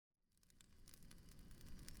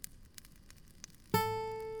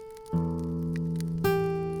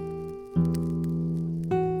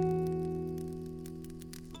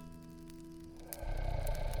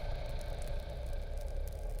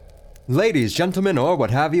Ladies, gentlemen, or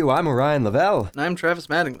what have you, I'm Orion Lavelle, And I'm Travis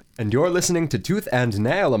Mattingly. and you're listening to Tooth and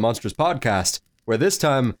Nail, a Monstrous podcast, where this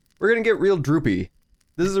time we're gonna get real droopy.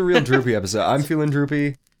 This is a real droopy episode. I'm feeling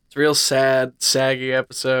droopy. It's a real sad, saggy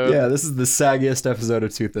episode. Yeah, this is the saggiest episode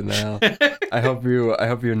of Tooth and Nail. I hope you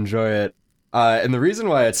enjoy it. And the reason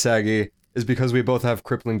why it's saggy is because we both have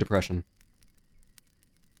crippling depression.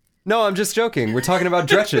 No, I'm just joking. We're talking about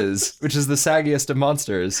Dretches, which is the saggiest of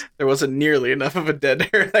monsters. There wasn't nearly enough of a dead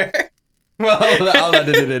air there. Well, I'll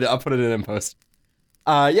edit it in. I'll put it in post.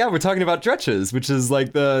 Yeah, we're talking about Dretches, which is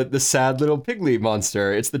like the sad little pigly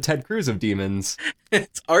monster. It's the Ted Cruz of demons.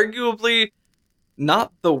 It's arguably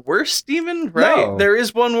not the worst demon, right? No. There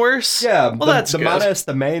is one worse. Yeah, Well, the that's good. Manus,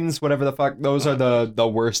 the Mains, whatever the fuck, those are the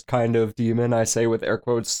worst kind of demon, I say with air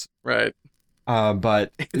quotes. Right.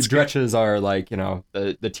 But It's Dretches are like,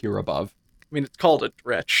 the tier above. I mean, it's called a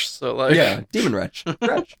dretch, so like... Yeah, demon wretch.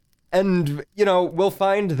 Dretch. And, we'll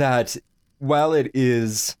find that while it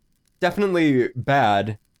is definitely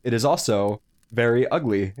bad, it is also very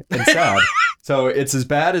ugly and sad. So it's as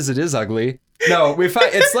bad as it is ugly. No, we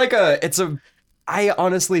find I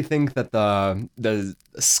honestly think that the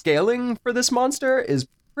scaling for this monster is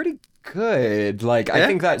pretty good. Like, I Yeah?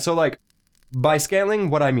 think that, so like, by scaling,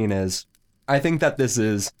 what I mean is, I think that this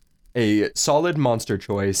is a solid monster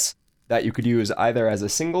choice that you could use either as a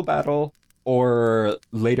single battle or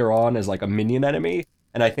later on as like a minion enemy.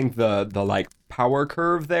 And I think the like power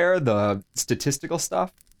curve there, the statistical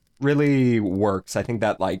stuff, really works. I think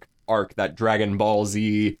that like arc, that Dragon Ball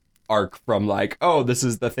Z arc from like, oh, this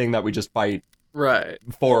is the thing that we just fight Right.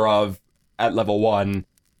 4 of at level 1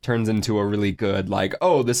 turns into a really good like,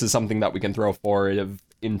 oh, this is something that we can throw 4 of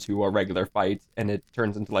into a regular fight, and it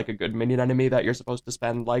turns into like a good minion enemy that you're supposed to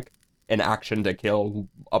spend like an action to kill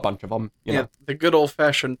a bunch of them. You know? The good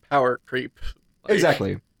old-fashioned power creep. Like,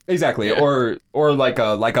 Exactly. Yeah. Or like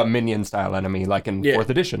a minion style enemy, like in Yeah. 4th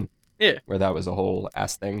edition. Yeah. Where that was a whole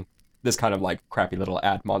ass thing. This kind of like crappy little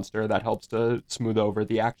ad monster that helps to smooth over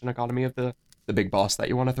the action economy of the big boss that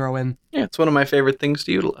you want to throw in. Yeah, it's one of my favorite things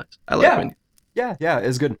to utilize. I like Yeah. minions. Yeah,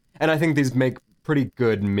 it's good. And I think these make pretty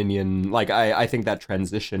good minion, like I think that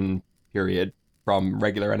transition period from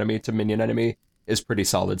regular enemy to minion enemy is pretty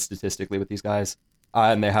solid statistically with these guys.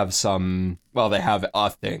 And they have they have a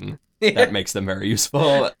thing that makes them very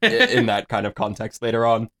useful in that kind of context later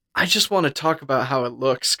on. I just want to talk about how it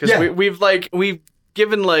looks, because Yeah. we've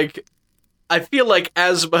given like, I feel like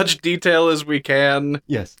as much detail as we can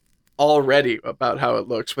Yes. already about how it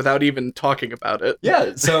looks without even talking about it.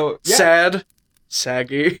 Yeah, so yeah. Sad,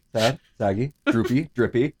 saggy. Sad, saggy, droopy,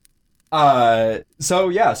 drippy. So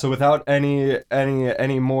without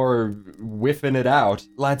any more whiffing it out,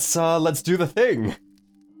 let's do the thing.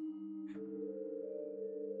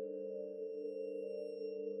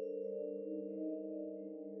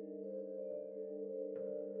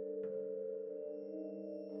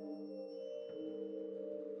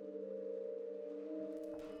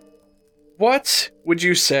 What would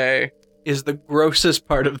you say is the grossest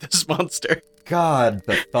part of this monster? God,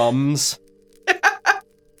 the thumbs.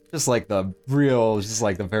 just like the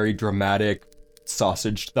very dramatic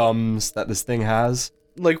sausage thumbs that this thing has.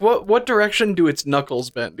 Like, what direction do its knuckles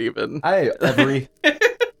bend, even?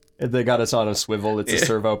 They got us on a swivel. It's a Yeah.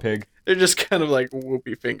 servo pig. They're just kind of like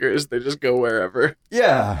whoopee fingers. They just go wherever.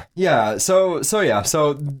 Yeah. So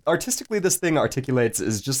artistically, this thing articulates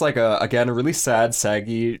is just like a really sad,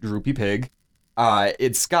 saggy, droopy pig.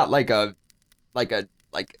 It's got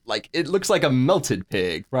it looks like a melted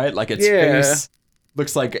pig, right? Like its Yeah. face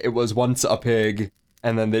looks like it was once a pig,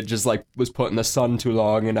 and then it just like was put in the sun too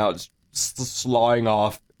long, and now it's slawing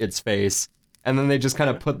off its face, and then they just kind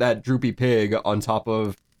of put that droopy pig on top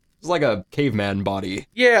of just like a caveman body.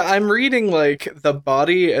 Yeah, I'm reading like the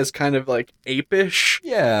body as kind of like apish,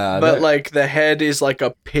 Yeah, but like the head is like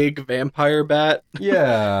a pig vampire bat.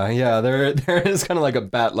 yeah. There is kind of like a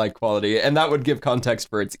bat-like quality, and that would give context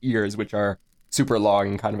for its ears, which are super long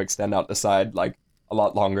and kind of extend out the side, like a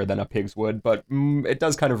lot longer than a pig's would. But it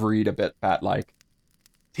does kind of read a bit bat-like.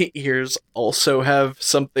 The ears also have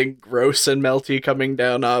something gross and melty coming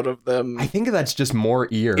down out of them. I think that's just more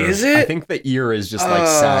ear. Is it? I think the ear is just like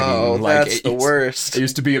sagging. Like that's the worst. It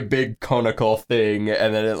used to be a big conical thing,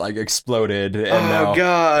 and then it like exploded, and now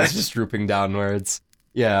God, it's just drooping downwards.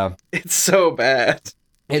 Yeah, it's so bad.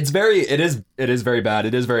 it is very bad.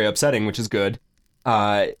 It is very upsetting, which is good.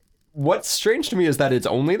 What's strange to me is that it's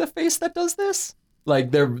only the face that does this.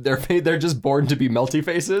 Like they're just born to be melty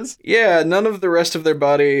faces. Yeah, none of the rest of their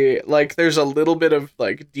body, like there's a little bit of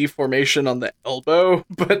like deformation on the elbow,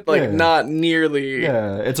 but like Yeah. not nearly.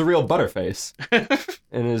 Yeah, it's a real butterface,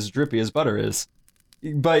 and as drippy as butter is.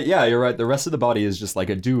 But yeah, you're right. The rest of the body is just like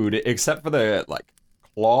a dude, except for the like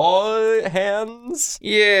claw hands.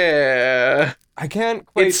 Yeah. I can't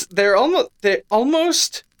quite. They're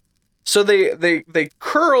almost so they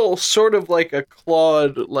curl sort of like a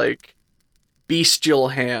clawed like bestial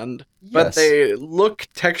hand, but Yes. they look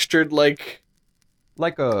textured like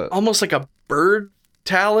a almost like a bird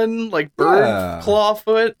talon, like bird Yeah. claw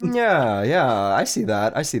foot. yeah. I see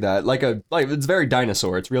that. Like it's very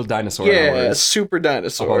dinosaur. It's real dinosaur Yeah, hours super up on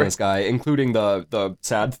dinosaur. this guy, including the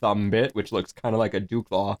sad thumb bit, which looks kind of like a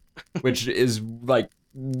dewclaw, which is like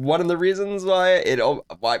one of the reasons why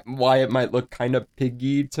it might look kind of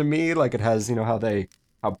piggy to me. Like it has,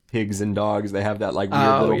 how pigs and dogs, they have that like weird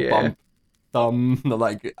Oh, little yeah. bump thumb.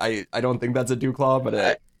 Like I don't think that's a dewclaw,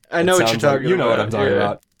 but I know it what you're sounds like- talking you know about. what I'm talking yeah.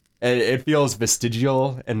 about. It feels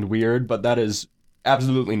vestigial and weird, but that is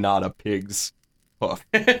absolutely not a pig's hoof.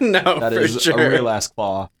 No, That for is sure. a real ass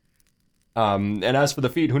claw. And as for the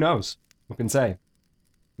feet, who knows? Who can say?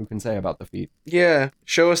 Who can say about the feet? Yeah,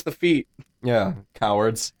 show us the feet. Yeah,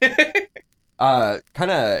 cowards. Kind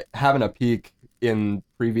of having a peek in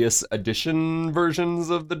previous edition versions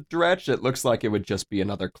of the Dretch, it looks like it would just be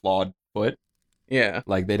another clawed foot. Yeah.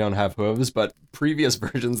 Like they don't have hooves, but previous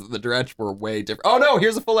versions of the Dretch were way different. Oh no,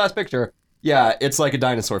 here's a full ass picture. Yeah, it's like a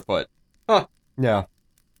dinosaur foot. Huh. Yeah,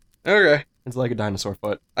 Okay. it's like a dinosaur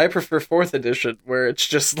foot. I prefer 4th edition where it's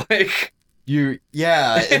just like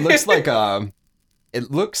It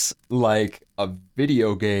looks like a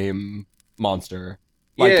video game monster.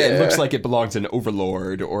 Like it Yeah. looks like it belongs in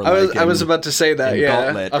Overlord or I was about to say that, in yeah.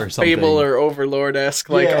 Gauntlet A or something. Fable or Overlord-esque,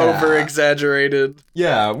 like Yeah. over-exaggerated.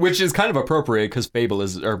 Yeah, which is kind of appropriate because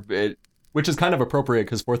which is kind of appropriate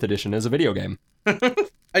because 4th edition is a video game.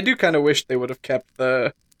 I do kind of wish they would have kept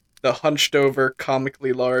the hunched over,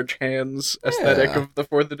 comically large hands aesthetic Yeah. of the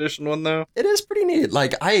 4th edition one, though. It is pretty neat.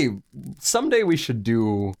 Like someday we should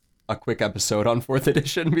do a quick episode on 4th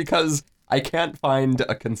edition because I can't find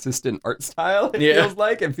a consistent art style. Yeah.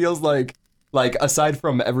 It feels like aside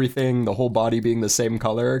from everything, the whole body being the same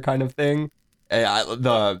color kind of thing,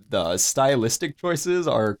 the stylistic choices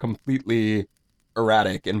are completely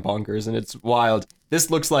erratic and bonkers, and it's wild. This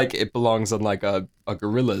looks like it belongs on like a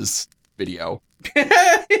Gorillaz video.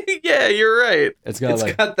 Yeah, you're right. It's got It's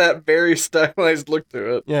got that very stylized look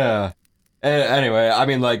to it. yeah. Anyway, I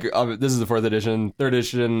mean, this is the 4th edition. 3rd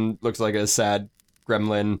edition looks like a sad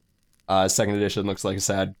gremlin. 2nd edition looks like a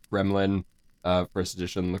sad gremlin. 1st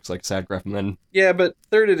edition looks like a sad gremlin. Yeah, but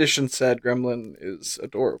 3rd edition Sad Gremlin is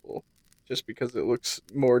adorable. Just because it looks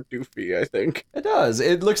more doofy, I think. It does.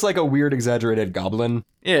 It looks like a weird, exaggerated goblin.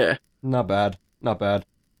 Yeah. Not bad.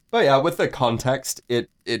 But yeah, with the context, it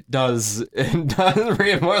does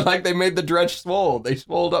read more like they made the Dretch swole. They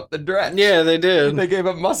swolled up the Dretch. Yeah, they did. They gave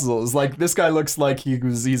him muscles. Like this guy looks like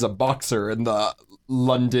he's a boxer in the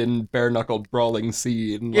London bare-knuckled brawling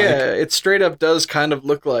scene. Yeah, it straight up does kind of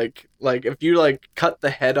look like if you like cut the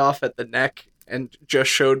head off at the neck and just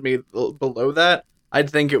showed me below that, I'd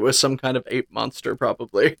think it was some kind of ape monster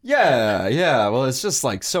probably. Yeah. Well, it's just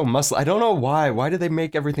like so muscly. I don't know why. Why did they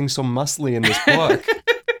make everything so muscly in this book?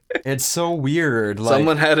 It's so weird. Like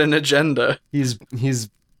Someone had an agenda. he's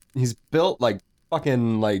built like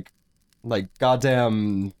fucking like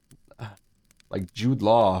goddamn like Jude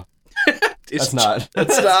Law. That's not.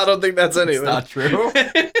 I don't think that's anything. It's not true.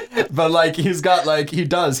 But like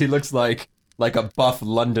he looks like a buff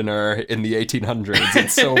Londoner in the 1800s.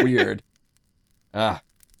 It's so weird. And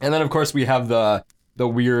then of course we have the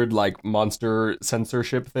weird like monster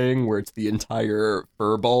censorship thing where it's the entire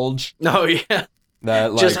fur bulge Oh yeah.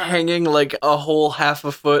 that like Just hanging like a whole half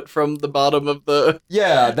a foot from the bottom of the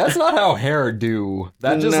yeah, that's not how hair do.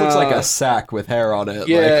 That just looks like No. a sack with hair on it.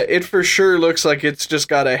 Yeah, it for sure looks like it's just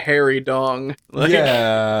got a hairy dong. Like,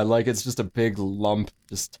 yeah, like it's just a big lump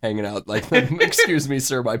just hanging out. Like, excuse me,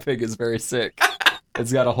 sir, my pig is very sick.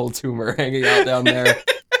 It's got a whole tumor hanging out down there.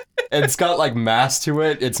 It's got like mass to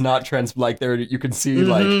it. It's not like there. You can see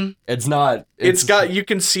like Mhm. it's not. It's got, you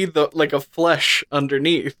can see the like a flesh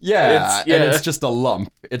underneath. yeah, yeah. and it's just a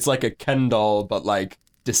lump. It's like a Ken doll, but like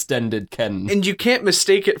distended Ken. And you can't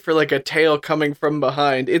mistake it for like a tail coming from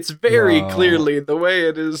behind. It's very No. clearly the way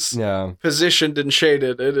it is yeah, positioned and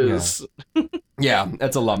shaded. It is. yeah,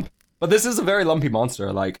 it's a lump. But this is a very lumpy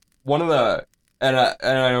monster. Like one of the and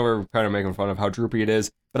I know we're kind of making fun of how droopy it is,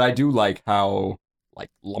 but I do like how like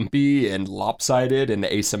lumpy and lopsided and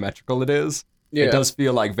asymmetrical it is. Yeah. It does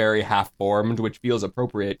feel like very half-formed, which feels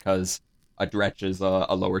appropriate because a Dretch is a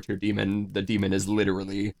lower-tier demon. The demon is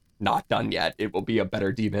literally not done yet. It will be a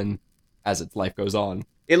better demon as its life goes on.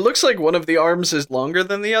 It looks like one of the arms is longer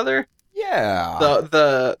than the other. Yeah.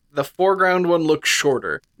 The foreground one looks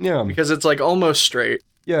shorter Yeah. because it's like almost straight,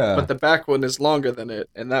 Yeah. but the back one is longer than it,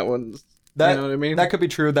 and that one's you know what I mean? That could be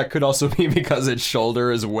true. That could also be because its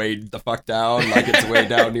shoulder is weighed the fuck down, like it's way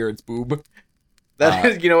down near its boob.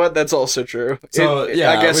 You know what? That's also true. So,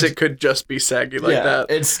 yeah, I guess it could just be saggy like that.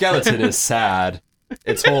 Its skeleton is sad.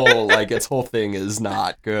 Its whole thing is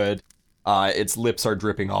not good. Its lips are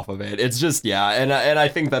dripping off of it. It's just and I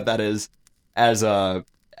think that is as a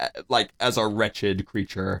wretched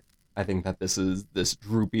creature. I think that this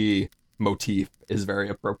droopy motif is very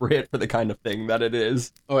appropriate for the kind of thing that it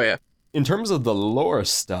is. Oh yeah. In terms of the lore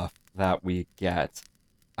stuff that we get,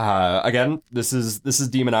 again, this is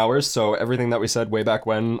Demon Hours, so everything that we said way back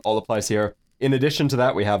when all applies here. In addition to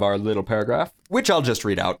that, we have our little paragraph, which I'll just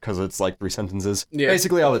read out because it's like 3 sentences. Yeah.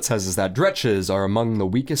 Basically, all it says is that dretches are among the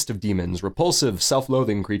weakest of demons, repulsive,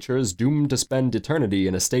 self-loathing creatures doomed to spend eternity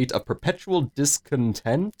in a state of perpetual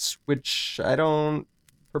discontent, which I don't...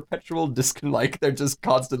 Perpetual discontent, they're just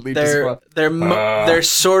constantly... They're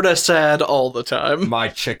sort of sad all the time. My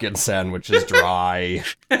chicken sandwich is dry.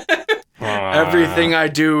 Everything I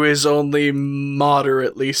do is only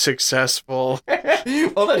moderately successful.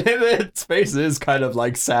 Well, its face is kind of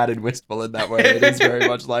like sad and wistful in that way. It is very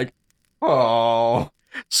much like, oh,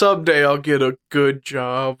 someday I'll get a good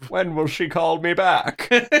job. When will she call me back?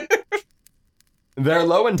 Their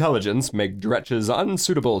low intelligence make dretches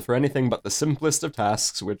unsuitable for anything but the simplest of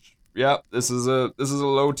tasks, which, this is a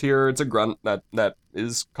low tier, it's a grunt, that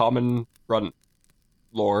is common grunt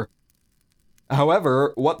lore.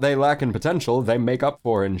 However, what they lack in potential, they make up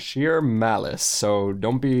for in sheer malice, so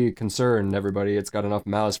don't be concerned, everybody, it's got enough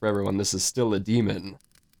malice for everyone, this is still a demon,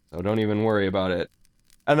 so don't even worry about it.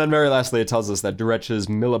 And then very lastly, it tells us that dretches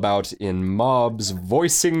mill about in mobs,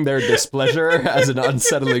 voicing their displeasure as an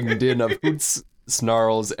unsettling din of hoots,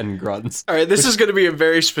 snarls, and grunts. Alright, this is going to be a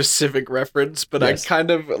very specific reference, but yes. I kind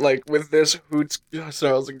of, like, with this hoots,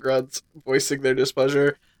 snarls, and grunts voicing their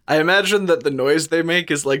displeasure, I imagine that the noise they make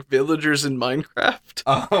is like villagers in Minecraft.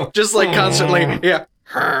 Oh. Just like constantly, Yeah,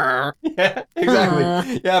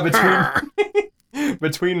 exactly. Yeah,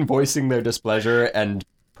 between voicing their displeasure and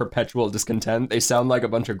perpetual discontent, they sound like a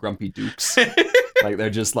bunch of grumpy dukes. Like they're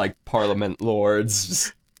just like parliament lords,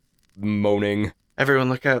 just moaning. Everyone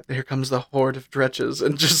look out, here comes the horde of dretches,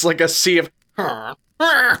 and just like a sea of...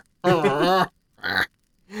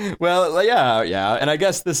 Well, yeah, and I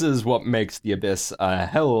guess this is what makes the Abyss a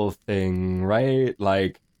hell thing, right?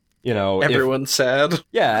 Like, you know... Everyone's sad.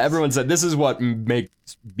 Yeah, everyone's sad. This is what makes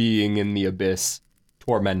being in the Abyss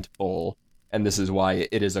tormentful, and this is why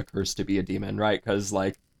it is a curse to be a demon, right? Because,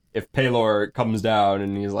 like, if Pelor comes down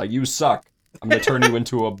and he's like, you suck, I'm gonna turn you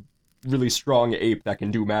into a really strong ape that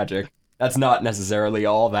can do magic, that's not necessarily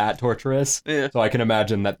all that torturous. Yeah. So I can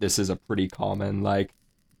imagine that this is a pretty common, like,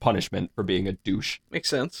 punishment for being a douche. Makes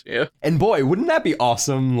sense, yeah. And boy, wouldn't that be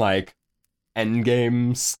awesome, like,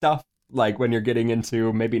 endgame stuff? Like, when you're getting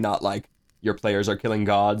into, maybe not, like, your players are killing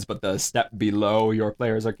gods, but the step below your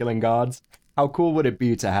players are killing gods? How cool would it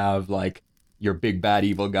be to have, like, your big bad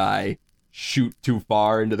evil guy shoot too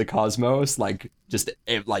far into the cosmos? Like, just,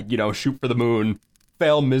 like, you know, shoot for the moon,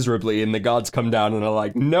 fail miserably, and the gods come down and are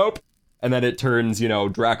like, nope! And then it turns, you know,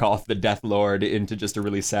 Dracoth the Death Lord into just a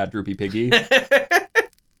really sad, droopy piggy.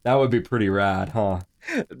 That would be pretty rad, huh?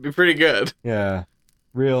 It'd be pretty good. Yeah.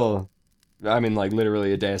 Real, I mean, like,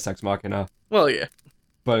 literally a Deus Ex Machina. Well, yeah.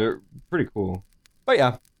 But pretty cool. But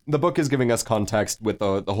yeah, the book is giving us context with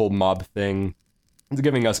the whole mob thing. It's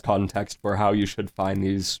giving us context for how you should find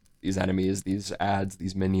these enemies, these ads,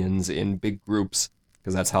 these minions in big groups,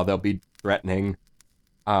 because that's how they'll be threatening.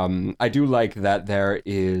 I do like that there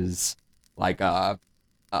is, like,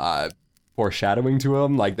 foreshadowing to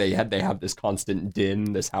them, like they have this constant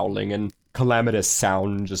din, this howling and calamitous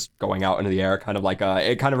sound just going out into the air, kind of like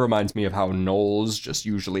it kind of reminds me of how gnolls just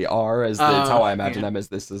usually are, it's how I imagine them, as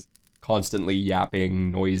this is constantly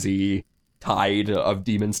yapping, noisy tide of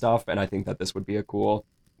demon stuff, and I think that this would be a cool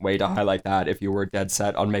way to highlight that if you were dead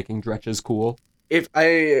set on making dretches cool. If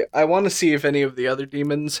I want to see if any of the other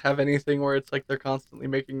demons have anything where it's like they're constantly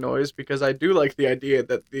making noise, because I do like the idea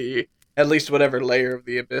that at least whatever layer of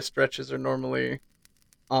the Abyss dretches are normally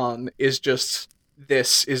on is just,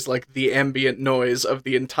 this is like the ambient noise of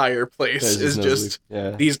the entire place, is just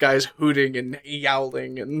these guys hooting and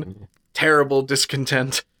yowling and terrible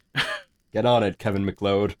discontent. Get on it, Kevin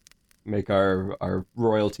McLeod. Make our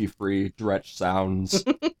royalty-free dretch sounds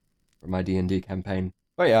for my D&D campaign.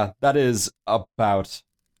 But yeah, that is about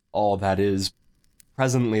all that is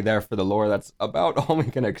presently there for the lore. That's about all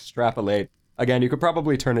we can extrapolate. Again, you could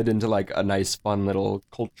probably turn it into like a nice, fun little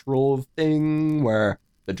cultural thing where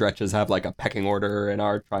the Dretches have like a pecking order and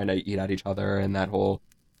are trying to eat at each other and that whole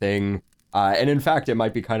thing. And in fact, it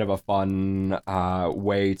might be kind of a fun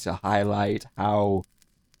way to highlight how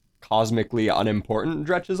cosmically unimportant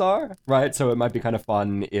Dretches are, right? So it might be kind of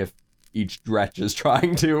fun if each Dretch is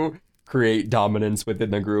trying to create dominance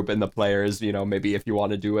within the group and the players, maybe if you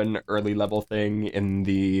want to do an early level thing in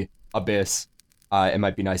the Abyss, it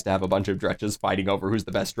might be nice to have a bunch of Dretches fighting over who's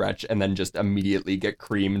the best Dretch and then just immediately get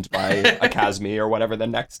creamed by a Khazmi or whatever the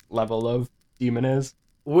next level of demon is.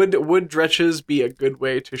 Would Dretches be a good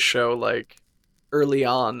way to show, like, early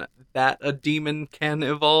on that a demon can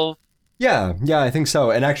evolve? Yeah, I think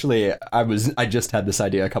so. And actually, I just had this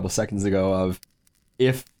idea a couple seconds ago of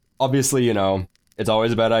if, obviously, it's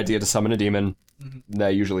always a bad idea to summon a demon. Mm-hmm.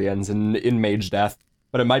 That usually ends in mage death.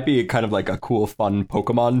 But it might be kind of like a cool, fun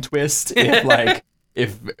Pokemon twist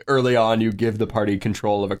if early on you give the party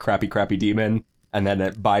control of a crappy demon, and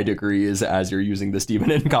then by degrees, as you're using this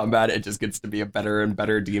demon in combat, it just gets to be a better and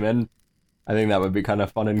better demon. I think that would be kind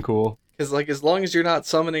of fun and cool. Because, like, as long as you're not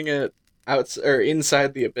summoning it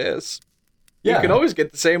inside the Abyss, you can always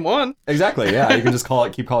get the same one. Exactly, yeah. You can just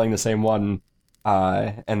keep calling the same one,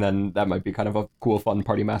 and then that might be kind of a cool, fun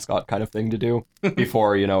party mascot kind of thing to do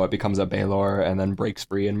before, it becomes a Baylor and then breaks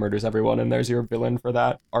free and murders everyone, and there's your villain for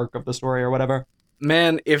that arc of the story or whatever.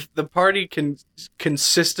 Man, if the party can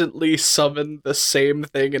consistently summon the same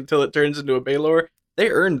thing until it turns into a Baylor,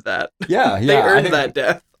 they earned that. Yeah. They earned that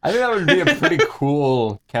death. I think that would be a pretty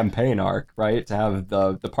cool campaign arc, right? To have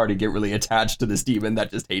the party get really attached to this demon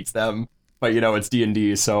that just hates them. But, it's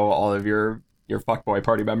D&D, so all of your fuckboy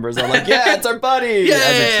party members are like, yeah, it's our buddy! Yeah!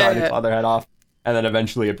 As they try to claw their head off. And then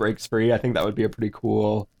eventually it breaks free. I think that would be a pretty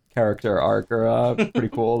cool character arc, or a pretty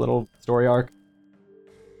cool little story arc.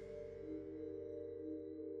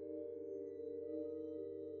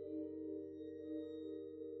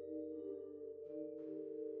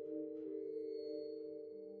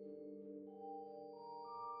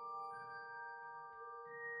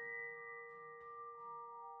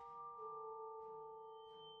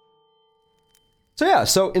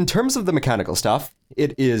 So in terms of the mechanical stuff,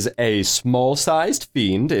 it is a small-sized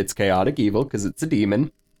fiend. It's chaotic evil because it's a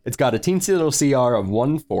demon. It's got a teensy little CR of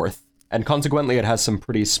 1/4, and consequently it has some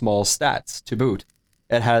pretty small stats to boot.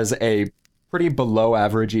 It has a pretty below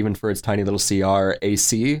average, even for its tiny little CR,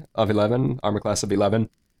 AC of 11, armor class of 11.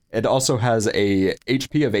 It also has a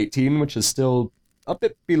HP of 18, which is still a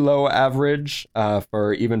bit below average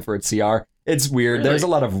for its CR. It's weird. Really? There's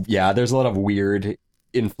a lot of weird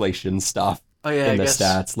inflation stuff. Oh, yeah, in the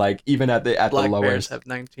stats, like even at the Black lowest. Bears have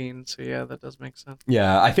 19, so yeah, that does make sense.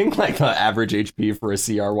 Yeah, I think like the average HP for a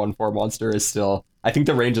CR14 monster is still, I think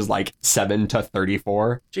the range is like 7 to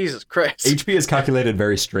 34. Jesus Christ. HP is calculated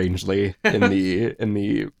very strangely in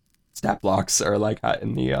the stat blocks, or like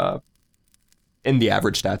in the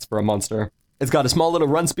average stats for a monster. It's got a small little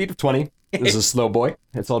run speed of 20. It's a slow boy.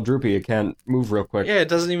 It's all droopy. It can't move real quick. Yeah, it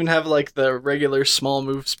doesn't even have like the regular small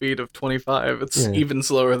move speed of 25. It's even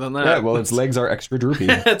slower than that. Yeah, well, its legs are extra droopy.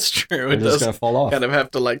 That's true. It's just gonna fall off. Kind of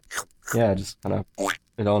have to like. Yeah, just kind of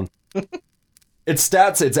it on. Its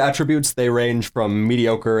stats, its attributes, they range from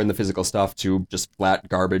mediocre in the physical stuff to just flat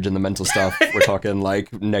garbage in the mental stuff. We're talking like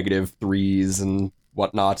 -3s and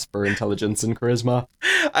whatnot for intelligence and charisma.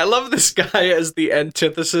 I love this guy as the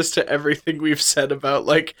antithesis to everything we've said about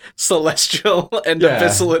like celestial and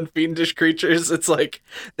abyssal and fiendish creatures. It's like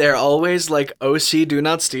they're always like OC, do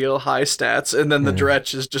not steal, high stats, and then the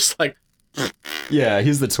Dretch is just like yeah,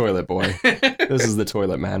 he's the toilet boy. This is the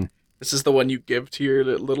toilet man. This is the one you give to your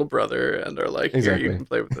little brother and are like, exactly. Here, you can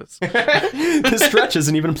play with this. This Dretch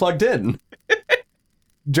isn't even plugged in.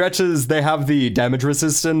 Dretches, they have the damage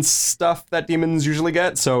resistance stuff that demons usually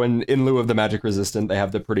get. So in lieu of the magic resistant, they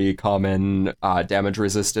have the pretty common damage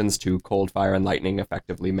resistance to cold, fire, and lightning,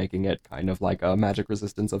 effectively making it kind of like a magic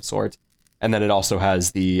resistance of sort. And then it also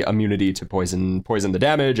has the immunity to poison the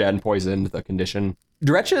damage and poison the condition.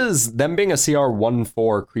 Dretches, them being a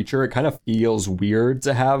CR14 creature, it kind of feels weird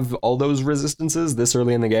to have all those resistances this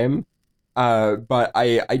early in the game. But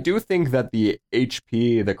I do think that the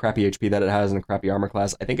HP, the crappy HP that it has and the crappy armor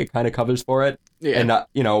class, I think it kind of covers for it. Yeah.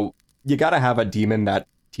 And, you gotta have a demon that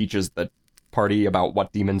teaches the party about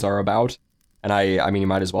what demons are about. And I mean, you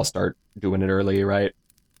might as well start doing it early, right?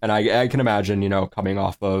 And I can imagine, coming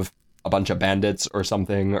off of a bunch of bandits or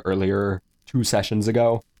something earlier 2 sessions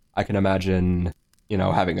ago, I can imagine,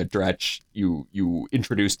 having a Dretch, you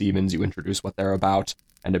introduce demons, you introduce what they're about.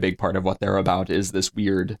 And a big part of what they're about is this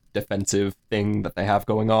weird defensive thing that they have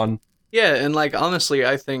going on. Yeah, and like honestly,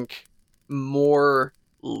 I think more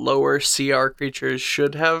lower CR creatures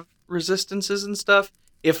should have resistances and stuff,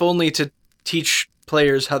 if only to teach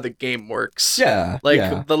players how the game works. Yeah. Like,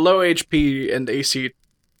 yeah. the low HP and AC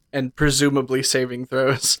and presumably saving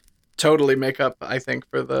throws totally make up, I think,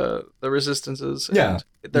 for the resistances. Yeah.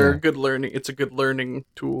 And they're good learning. It's a good learning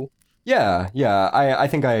tool. Yeah, I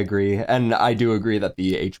think I agree. And I do agree that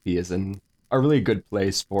the HP is in a really good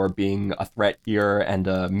place for being a threat here and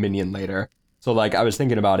a minion later. So, like, I was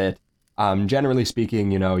thinking about it. Generally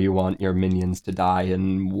speaking, you want your minions to die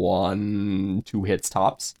in 1-2 hits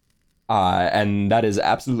tops. And that is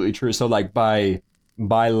absolutely true. So, like, by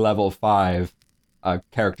level 5, a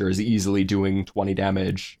character is easily doing 20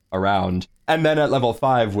 damage around. And then at level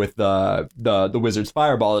 5 with the wizard's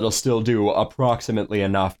fireball, it'll still do approximately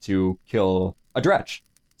enough to kill a Dretch.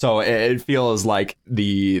 So it feels like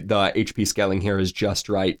the HP scaling here is just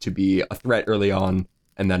right to be a threat early on,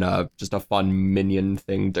 and then just a fun minion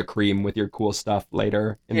thing to cream with your cool stuff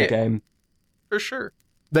later in the game. For sure.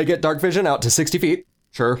 They get dark vision out to 60 feet.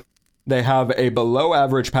 Sure. They have a below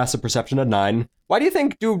average passive perception at 9. Why do you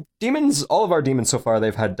think, all of our demons so far,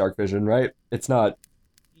 they've had dark vision, right? It's not...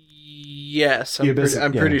 Yes,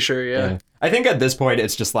 I'm pretty sure, yeah. I think at this point,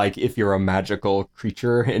 it's just like, if you're a magical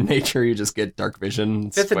creature in nature, you just get dark vision.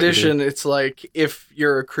 It's 5th edition, it's like, if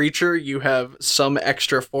you're a creature, you have some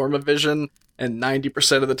extra form of vision, and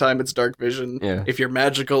 90% of the time it's dark vision. Yeah. If you're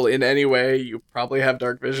magical in any way, you probably have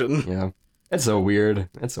dark vision. Yeah. It's so weird.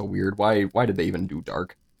 Why did they even do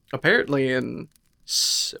dark? Apparently in,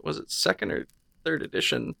 was it 2nd or 3rd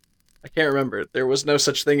edition? I can't remember. There was no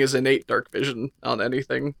such thing as innate dark vision on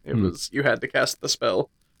anything. It was, you had to cast the spell.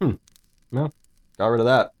 No, got rid of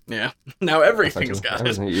that. Yeah. Now everything's got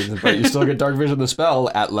it. But you still get dark vision the spell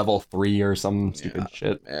at level 3 or some stupid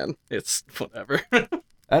shit. Man, it's whatever.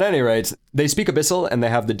 At any rate, they speak Abyssal, and they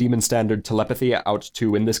have the demon standard telepathy out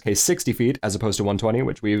to, in this case, 60 feet, as opposed to 120,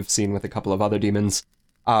 which we've seen with a couple of other demons.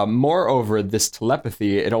 Moreover, this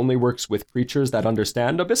telepathy, it only works with creatures that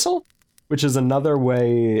understand Abyssal, which is another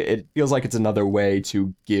way, it feels like it's another way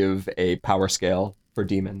to give a power scale for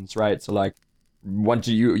demons, right? So, like, once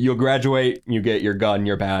you'll graduate, you get your gun,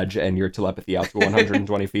 your badge, and your telepathy out to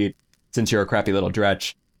 120 feet. Since you're a crappy little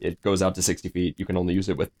Dretch, it goes out to 60 feet. You can only use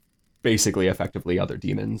it with basically effectively other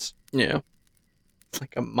demons. Yeah. It's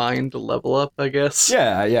like a mind level up, I guess.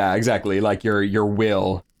 Yeah, exactly. Like your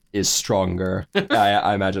will is stronger.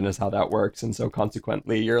 I imagine is how that works. And so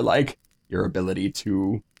consequently, your ability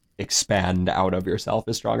to expand out of yourself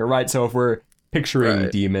is stronger, right? So if we're picturing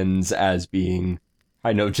demons as being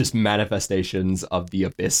just manifestations of the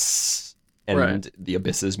abyss and the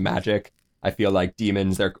abyss's magic, I feel like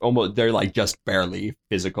demons, they're like just barely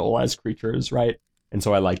physical as creatures, right? And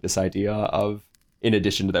so I like this idea of, in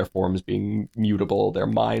addition to their forms being mutable, their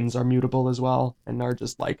minds are mutable as well, and are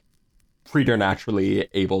just like preternaturally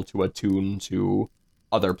able to attune to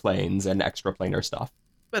other planes and extraplanar stuff.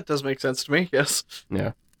 That does make sense to me, yes.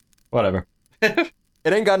 Yeah. Whatever. It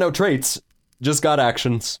ain't got no traits, just got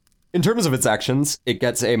actions. In terms of its actions, it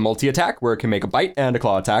gets a multi-attack where it can make a bite and a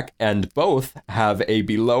claw attack, and both have a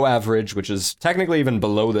below average, which is technically even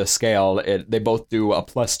below the scale. They both do a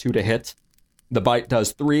 +2 to hit. The bite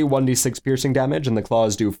does 3 1d6 piercing damage, and the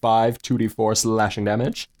claws do 5 2d4 slashing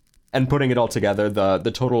damage. And putting it all together,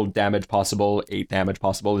 the total damage possible, 8 damage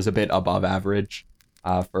possible, is a bit above average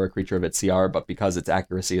for a creature of its CR, but because its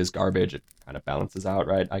accuracy is garbage, it kind of balances out,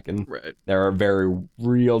 right? There are very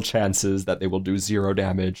real chances that they will do 0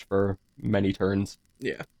 damage for many turns.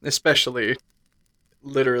 Yeah, especially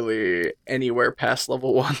literally anywhere past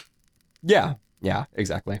level 1. Yeah,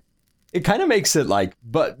 exactly. It kind of makes it like,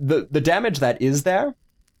 but the damage that is there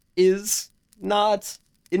is not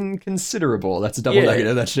inconsiderable. That's a double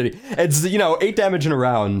negative. That's shitty. It's, 8 damage in a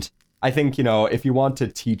round. I think, if you want to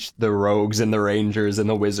teach the rogues and the rangers and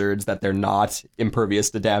the wizards that they're not impervious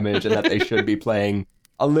to damage and that they should be playing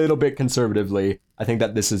a little bit conservatively, I think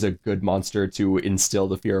that this is a good monster to instill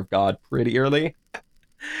the fear of God pretty early.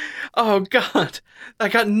 Oh, God. I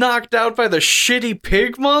got knocked out by the shitty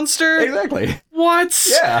pig monster? Exactly. What?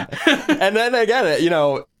 Yeah. And then again,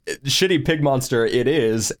 shitty pig monster it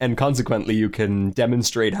is, and consequently you can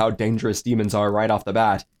demonstrate how dangerous demons are right off the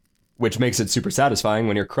bat, which makes it super satisfying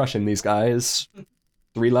when you're crushing these guys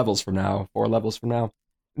 4 levels from now.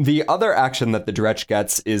 The other action that the Dretch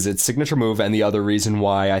gets is its signature move, and the other reason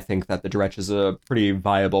why I think that the Dretch is a pretty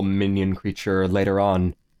viable minion creature later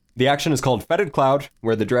on. The action is called Fetid Cloud,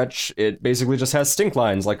 where the Dretch, it basically just has stink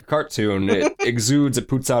lines like a cartoon. It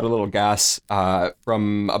puts out a little gas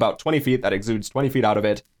from about 20 feet, that exudes 20 feet out of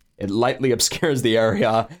it. It lightly obscures the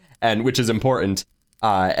area, and which is important,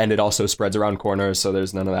 and it also spreads around corners, so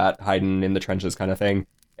there's none of that hiding in the trenches kind of thing.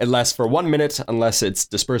 It lasts for 1 minute unless it's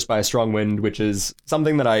dispersed by a strong wind, which is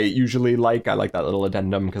something that I usually like. I like that little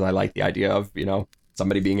addendum because I like the idea of,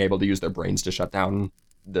 somebody being able to use their brains to shut down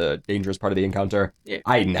the dangerous part of the encounter. Yeah.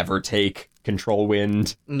 I never take Control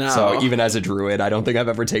Wind. No. So even as a druid, I don't think I've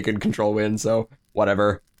ever taken Control Wind, so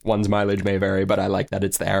whatever. One's mileage may vary, but I like that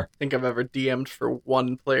it's there. I think I've ever DM'd for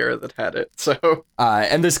one player that had it, so...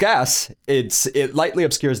 And this gas, it lightly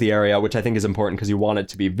obscures the area, which I think is important because you want it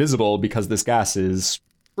to be visible, because this gas is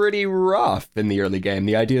pretty rough in the early game.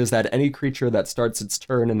 The idea is that any creature that starts its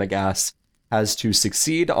turn in the gas has to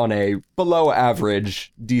succeed on a below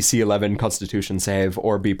average DC 11 Constitution save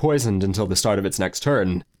or be poisoned until the start of its next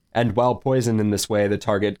turn. And while poisoned in this way, the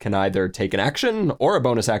target can either take an action or a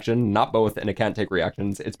bonus action, not both, and it can't take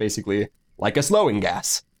reactions. It's basically like a slowing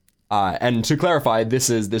gas. And to clarify, this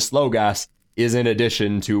slow gas is in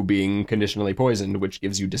addition to being conditionally poisoned, which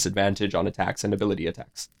gives you disadvantage on attacks and ability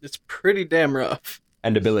attacks. It's pretty damn rough.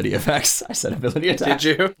 And ability effects. I said ability attacks.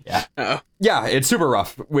 Did you? Yeah. Oh. Yeah, it's super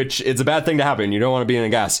rough, which it's a bad thing to happen. You don't want to be in a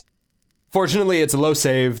gas. Fortunately, it's a low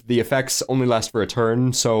save. The effects only last for a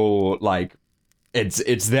turn, so, like,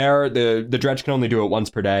 it's there. The dredge can only do it once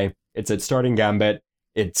per day. It's its starting gambit.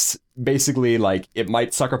 It's basically like it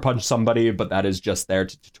might sucker punch somebody, but that is just there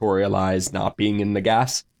to tutorialize not being in the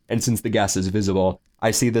gas. And since the gas is visible,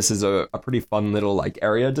 I see this as a pretty fun little like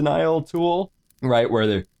area denial tool, right? Where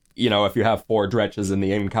if you have 4 dredges in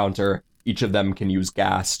the encounter, each of them can use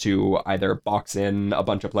gas to either box in a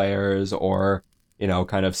bunch of players or,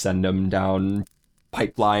 kind of send them down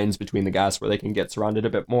pipelines between the gas where they can get surrounded a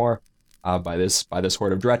bit more. By this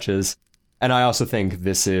horde of dredges. And I also think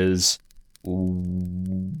this is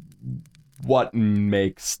what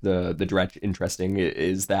makes the dredge interesting,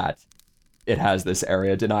 is that it has this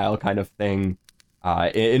area denial kind of thing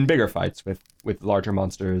in bigger fights with larger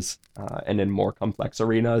monsters and in more complex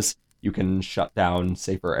arenas. You can shut down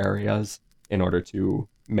safer areas in order to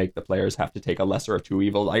make the players have to take a lesser of 2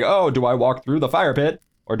 evil, like, oh, do I walk through the fire pit?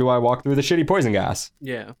 Or do I walk through the shitty poison gas?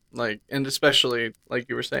 Yeah, and especially, like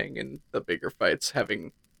you were saying, in the bigger fights,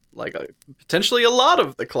 having, potentially a lot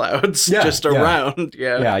of the clouds just around.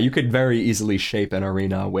 Yeah, you could very easily shape an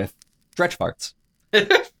arena with dredge farts.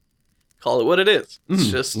 Call it what it is.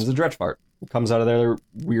 It's a dredge fart. It comes out of their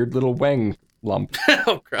weird little wang lump.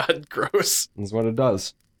 Oh, God, gross. That's what it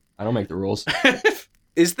does. I don't make the rules. I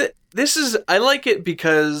like it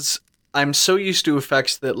because I'm so used to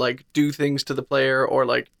effects that, do things to the player or,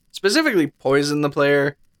 specifically poison the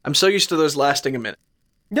player. I'm so used to those lasting a minute.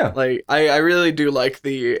 Yeah. I really do like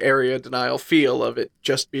the area denial feel of it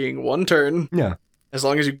just being one turn. Yeah. As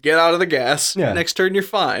long as you get out of the gas, next turn you're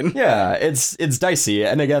fine. Yeah, it's dicey.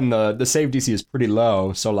 And again, the save DC is pretty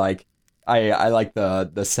low, so, I like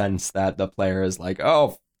the sense that the player is like,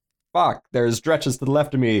 oh, fuck, there's dredges to the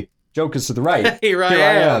left of me. Joke is to the right. Here I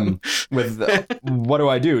am. With what do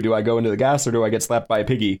I do? Do I go into the gas or do I get slapped by a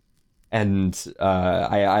piggy? And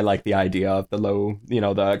I like the idea of the low,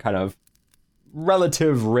 the kind of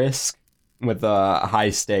relative risk with a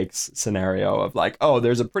high stakes scenario of like, oh,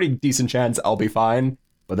 there's a pretty decent chance I'll be fine,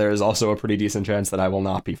 but there is also a pretty decent chance that I will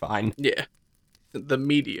not be fine. Yeah. The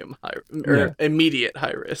medium high or immediate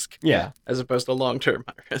high risk. Yeah. As opposed to long-term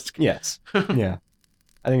high risk. Yes. Yeah.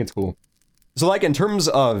 I think it's cool. So, in terms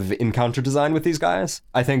of encounter design with these guys,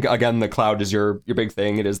 I think, again, the cloud is your big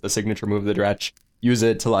thing. It is the signature move of the dredge. Use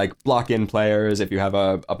it to, block in players if you have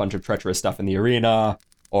a bunch of treacherous stuff in the arena,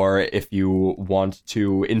 or if you want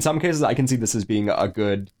to... In some cases, I can see this as being a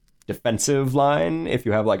good defensive line if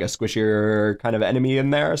you have, a squishier kind of enemy in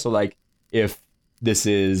there. So, if this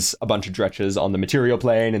is a bunch of dredges on the material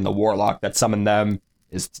plane and the warlock that summoned them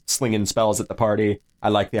is slinging spells at the party, I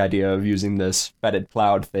like the idea of using this fetid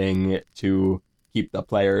cloud thing to keep the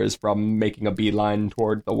players from making a beeline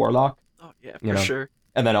toward the warlock. Oh, yeah, for sure.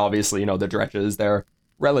 And then obviously, the dredges, they're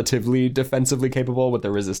relatively defensively capable with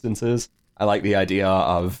their resistances. I like the idea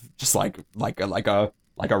of just like a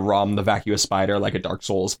Rom the Vacuous Spider, like a Dark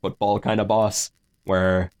Souls football kind of boss,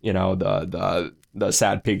 where, the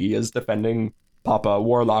sad piggy is defending Papa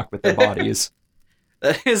Warlock with their bodies.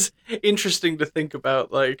 That is interesting to think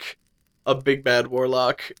about, a big bad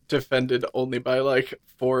warlock defended only by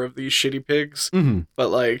 4 of these shitty pigs,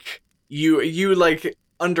 but you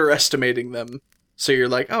underestimating them. So you're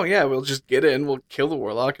like, oh yeah, we'll just get in, we'll kill the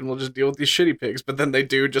warlock, and we'll just deal with these shitty pigs. But then they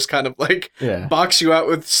do just kind of box you out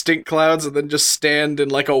with stink clouds, and then just stand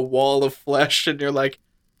in a wall of flesh, and you're like,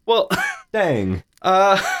 well, dang.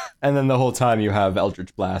 And then the whole time you have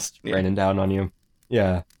Eldritch Blast raining down on you.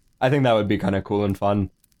 Yeah, I think that would be kind of cool and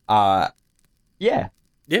fun. Yeah.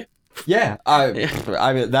 Yeah, I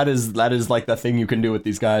mean that is the thing you can do with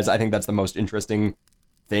these guys. I think that's the most interesting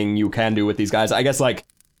thing you can do with these guys. I guess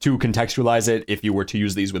to contextualize it, if you were to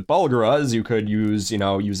use these with Bulgaras, you could use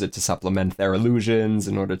it to supplement their illusions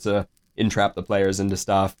in order to entrap the players into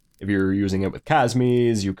stuff. If you're using it with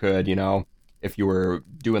Casmes, you could, if you were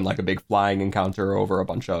doing like a big flying encounter over a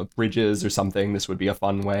bunch of bridges or something, this would be a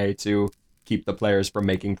fun way to keep the players from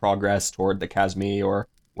making progress toward the Casme or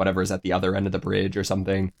whatever's at the other end of the bridge or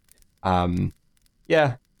something.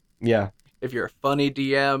 Yeah. If you're a funny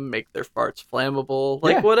DM, make their farts flammable.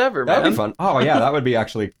 Like, Yeah, whatever, man. That'd be fun. Oh, yeah, that would be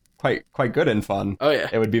actually quite good and fun. Oh, yeah.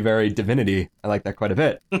 It would be very Divinity. I like that quite a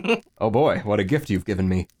bit. Oh, boy, what a gift you've given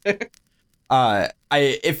me. Have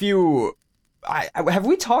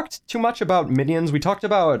we talked too much about minions? We talked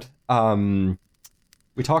about the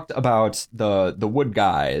wood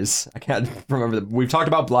guys. I can't remember. We've talked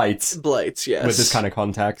about blights. Blights, yes. With this kind of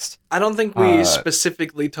context. I don't think we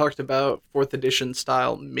specifically talked about 4th edition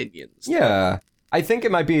style minions. Yeah. I think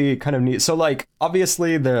it might be kind of neat. So, like,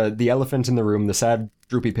 obviously the elephant in the room, the sad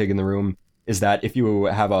droopy pig in the room, is that if you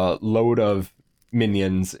have a load of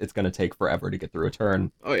minions, it's going to take forever to get through a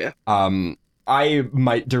turn. Oh, yeah. I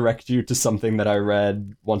might direct you to something that I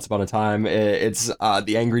read once upon a time. It's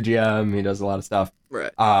the Angry GM. He does a lot of stuff.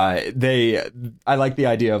 Right. I like the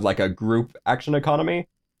idea of like a group action economy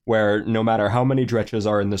where no matter how many dretches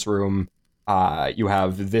are in this room, you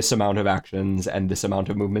have this amount of actions and this amount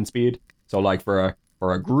of movement speed. So like for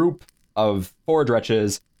a group of 4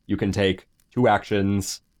 dretches, you can take 2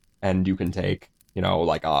 actions and you can take,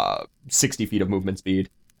 60 feet of movement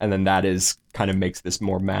speed. And then that is kind of makes this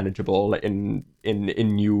more manageable in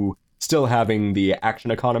you still having the action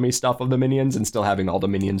economy stuff of the minions and still having all the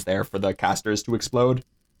minions there for the casters to explode,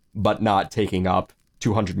 but not taking up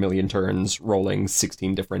 200 million turns rolling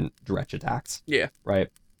 16 different dretch attacks. Yeah. Right.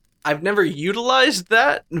 I've never utilized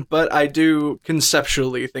that, but I do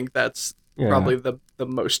conceptually think that's probably the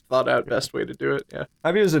most thought out best way to do it. Yeah.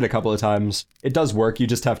 I've used it a couple of times. It does work. You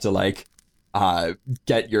just have to like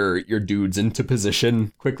get your dudes into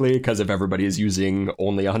position quickly, because if everybody is using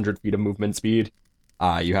only 100 feet of movement speed,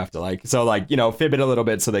 you have to fib it a little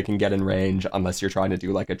bit so they can get in range, unless you're trying to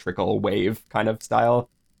do like a trickle wave kind of style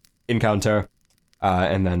encounter,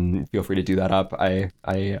 and then feel free to do that up. I've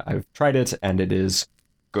tried it and it is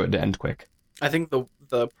good and quick. I think the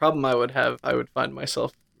problem I would find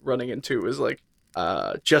myself running into is like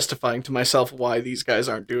justifying to myself why these guys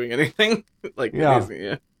aren't doing anything. Like,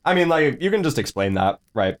 yeah. I mean, like, you can just explain that,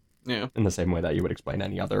 right? Yeah. In the same way that you would explain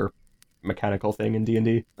any other mechanical thing in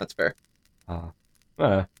D&D. That's fair.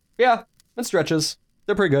 Yeah, it stretches.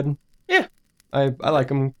 They're pretty good. Yeah. I like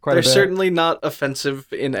them quite a bit. They're certainly not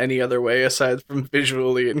offensive in any other way aside from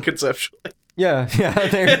visually and conceptually. Yeah,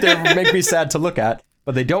 they make me sad to look at,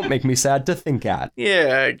 but they don't make me sad to think at.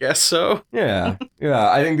 Yeah, I guess so. Yeah.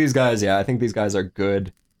 I think these guys are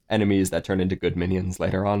good enemies that turn into good minions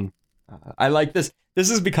later on. I like this. This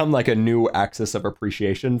has become like a new axis of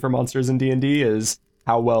appreciation for monsters in D&D, is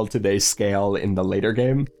how well do they scale in the later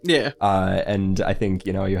game. Yeah. And I think,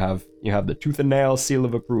 you have the tooth and nail seal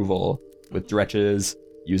of approval with dretches,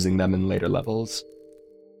 using them in later levels.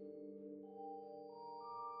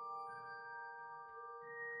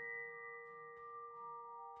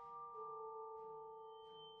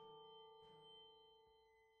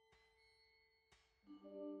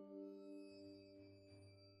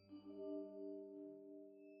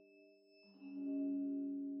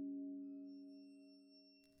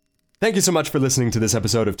 Thank you so much for listening to this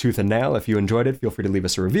episode of Tooth and Nail. If you enjoyed it, feel free to leave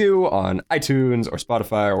us a review on iTunes or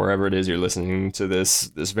Spotify or wherever it is you're listening to this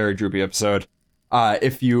very droopy episode.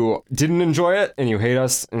 If you didn't enjoy it and you hate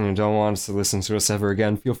us and you don't want us to listen to us ever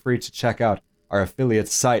again, feel free to check out our affiliate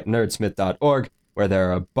site, nerdsmith.org, where there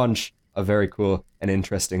are a bunch of very cool and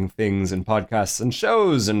interesting things and podcasts and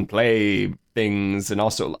shows and play things and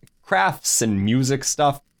also like crafts and music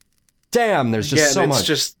stuff. Damn, there's just so much. It's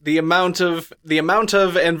just the amount of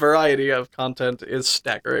and variety of content is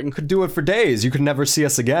staggering. Could do it for days. You could never see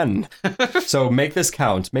us again. So make this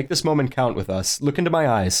count. Make this moment count with us. Look into my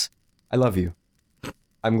eyes. I love you.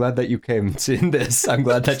 I'm glad that you came to this. I'm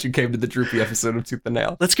glad that you came to the droopy episode of Tooth and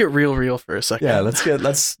Nail. Let's get real for a second. Yeah,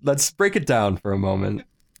 let's break it down for a moment.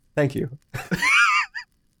 Thank you.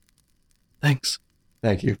 Thanks.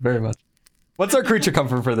 Thank you very much. What's our creature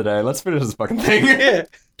comfort for the day? Let's finish this fucking thing. Yeah.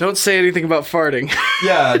 Don't say anything about farting.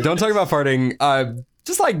 Yeah, don't talk about farting.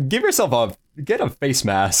 Just like get a face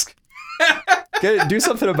mask. Do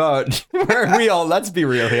something about let's be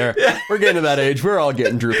real here. Yeah. We're getting to that age. We're all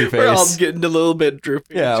getting droopy face. We're all getting a little bit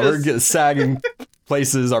droopy. Yeah, we're getting sagging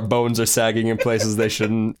places. Our bones are sagging in places they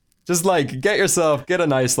shouldn't. Just like get a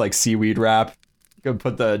nice like seaweed wrap. Go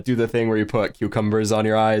do the thing where you put cucumbers on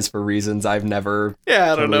your eyes for reasons I've never.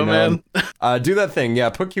 Yeah, I don't know, man. Do that thing. Yeah,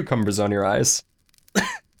 put cucumbers on your eyes.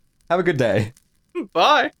 Have a good day.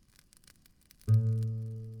 Bye.